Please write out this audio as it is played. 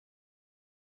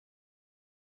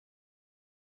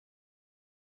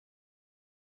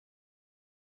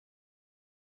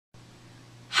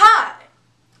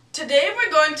Today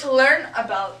we're going to learn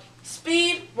about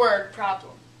speed word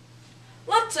problem.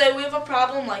 Let's say we have a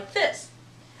problem like this.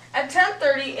 At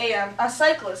 10:30 a.m. a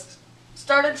cyclist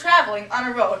started traveling on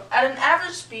a road at an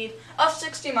average speed of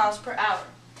 60 miles per hour.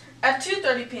 At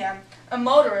 2:30 p.m. a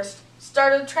motorist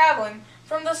started traveling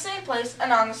from the same place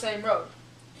and on the same road.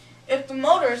 If the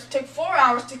motorist took 4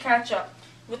 hours to catch up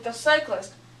with the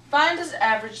cyclist, find his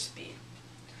average speed.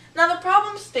 Now the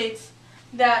problem states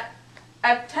that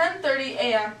at 10:30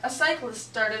 a.m. a cyclist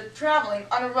started traveling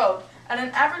on a road at an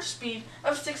average speed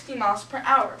of 60 miles per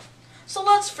hour. So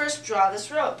let's first draw this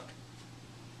road.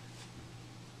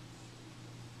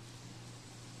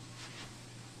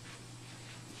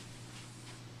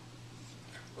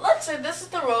 Let's say this is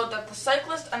the road that the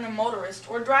cyclist and the motorist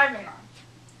were driving on.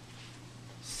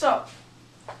 So,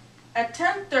 at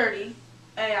 10:30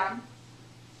 a.m.,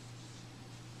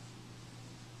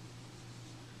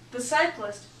 the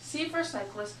cyclist, C for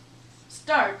cyclist,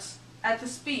 starts at the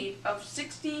speed of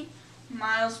 60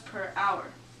 miles per hour.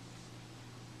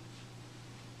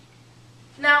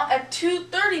 Now at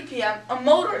 2:30 p.m. a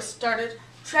motorist started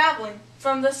traveling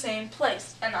from the same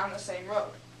place and on the same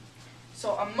road.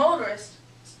 So a motorist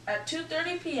at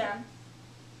 2:30 p.m.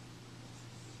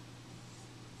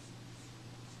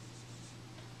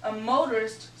 a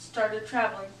motorist started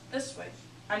traveling this way,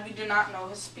 and we do not know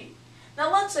his speed.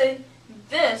 Now let's say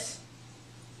this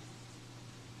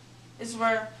is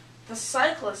where the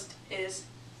cyclist is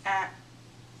at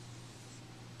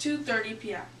 2:30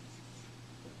 p.m.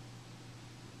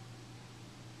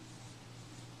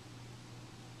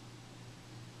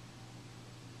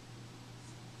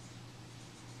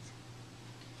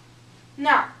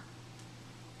 Now,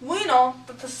 we know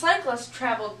that the cyclist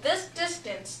traveled this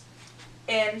distance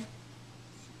in,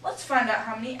 let's find out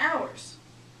how many hours.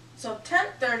 So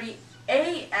 10:30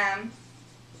 a.m.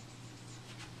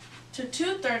 to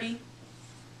 2:30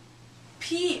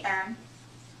 p.m.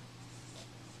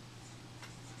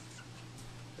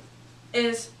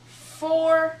 is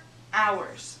 4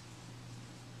 hours.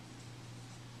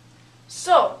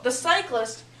 So the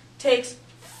cyclist takes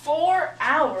 4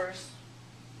 hours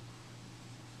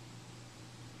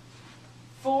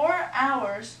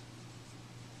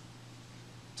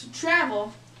to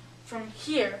travel from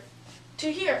here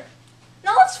to here.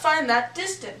 Now let's find that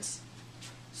distance.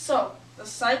 So the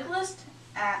cyclist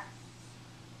at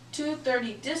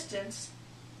 2:30 distance,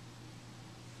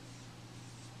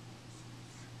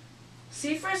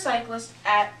 C for cyclist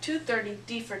at 2:30,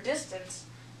 D for distance,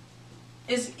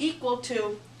 is equal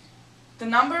to the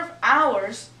number of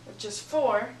hours, which is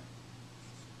 4,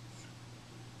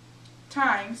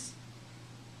 times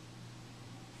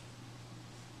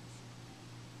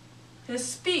his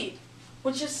speed,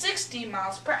 which is 60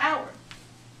 miles per hour.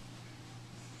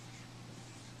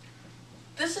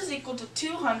 This is equal to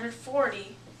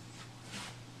 240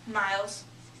 miles.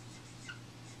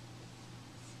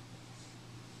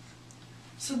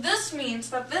 So this means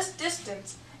that this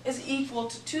distance is equal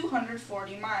to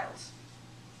 240 miles.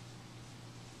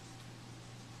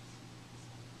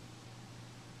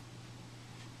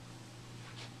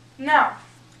 Now,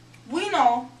 we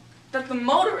know that the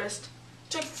motorist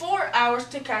took 4 hours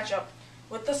to catch up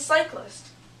with the cyclist.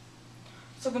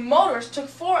 So the motorist took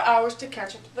 4 hours to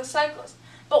catch up with the cyclist.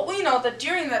 But we know that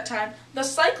during that time, the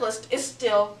cyclist is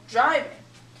still driving.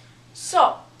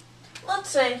 So, let's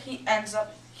say he ends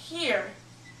up here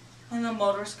and the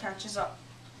motorist catches up.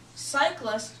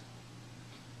 Cyclist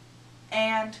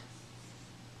and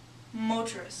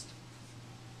motorist.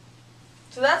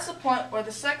 So that's the point where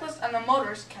the cyclist and the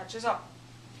motorist catches up.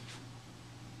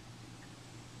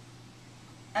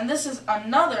 And this is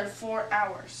another 4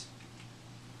 hours.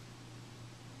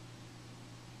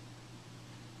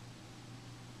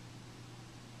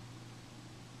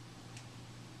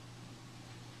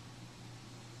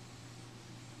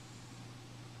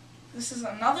 This is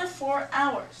another 4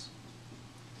 hours.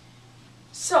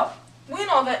 So, we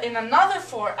know that in another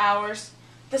 4 hours,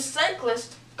 the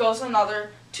cyclist goes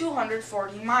another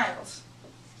 240 miles.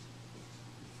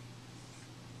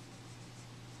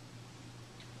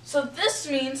 So this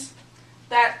means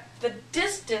that the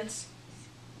distance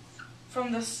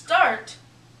from the start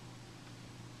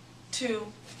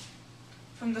to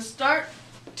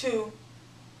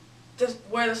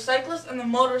where the cyclist and the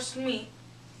motorist meet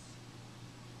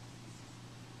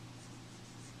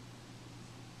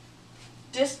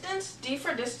distance, D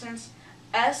for distance,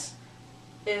 S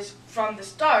is from the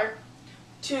start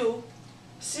to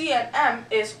C and M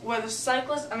is where the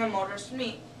cyclist and the motorist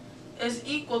meet, is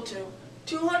equal to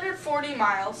 240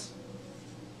 miles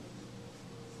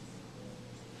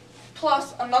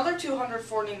plus another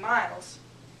 240 miles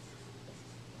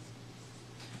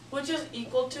which is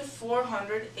equal to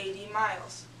 480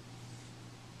 miles.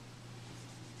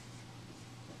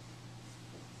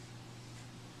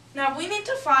 Now we need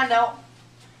to find out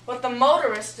what the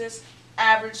motorist's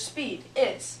average speed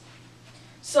is.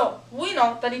 So we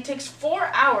know that it takes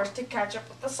 4 hours to catch up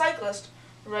with the cyclist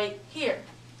right here.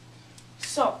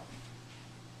 So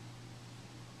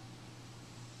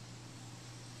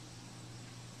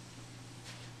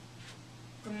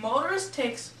the motorist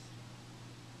takes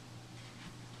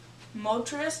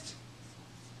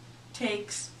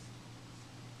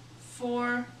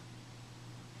 4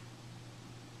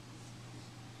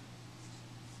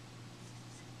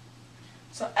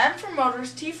 So M for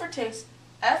motorist, T for takes,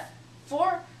 F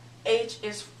for H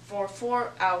is for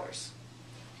 4 hours.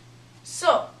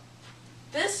 So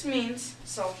this means,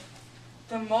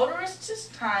 the motorist's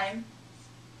time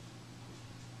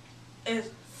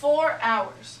is 4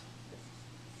 hours.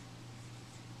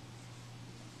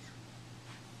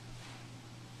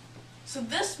 So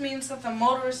this means that the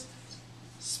motorist's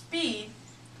speed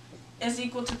is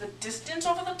equal to the distance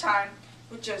over the time,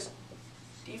 which is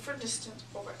D for distance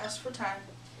over S for time,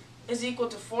 is equal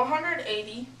to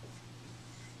 480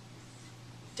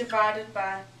 divided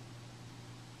by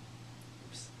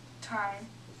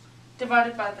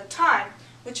the time,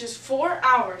 which is 4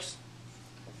 hours.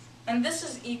 And this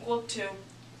is equal to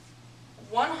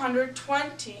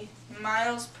 120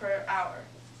 miles per hour.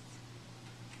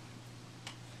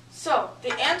 So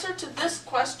the answer to this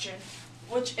question,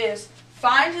 which is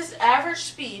find his average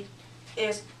speed,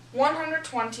 is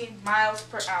 120 miles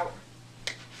per hour.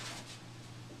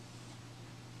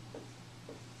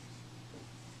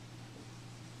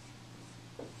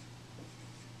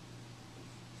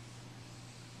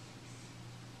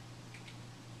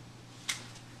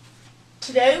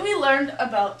 Today we learned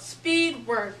about speed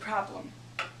word problem.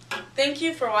 Thank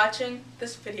you for watching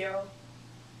this video.